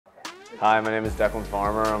Hi, my name is Declan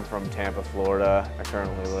Farmer. I'm from Tampa, Florida. I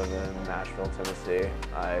currently live in Nashville, Tennessee.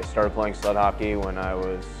 I started playing sled hockey when I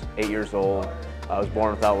was 8 years old. I was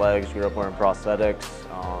born without legs, grew up wearing prosthetics.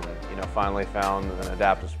 Finally found an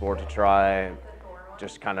adaptive sport to try.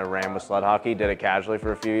 Just kind of ran with sled hockey, did it casually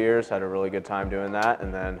for a few years, had a really good time doing that,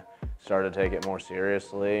 and then started to take it more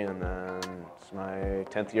seriously, and then it's my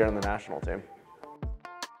 10th year on the national team.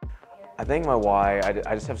 I think my why,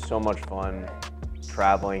 I just have so much fun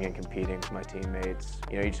traveling and competing with my teammates.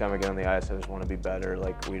 Each time I get on the ice, I just want to be better.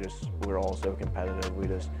 Like we're all so competitive. We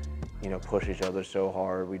just, push each other so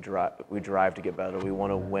hard. We drive to get better. We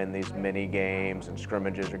want to win these mini games and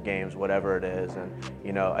scrimmages or games, whatever it is.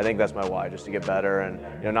 And I think that's my why, just to get better and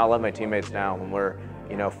not let my teammates down when we're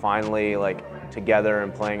finally together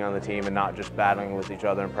and playing on the team and not just battling with each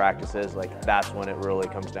other in practices. That's when it really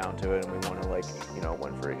comes down to it, and we want to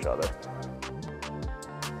win for each other.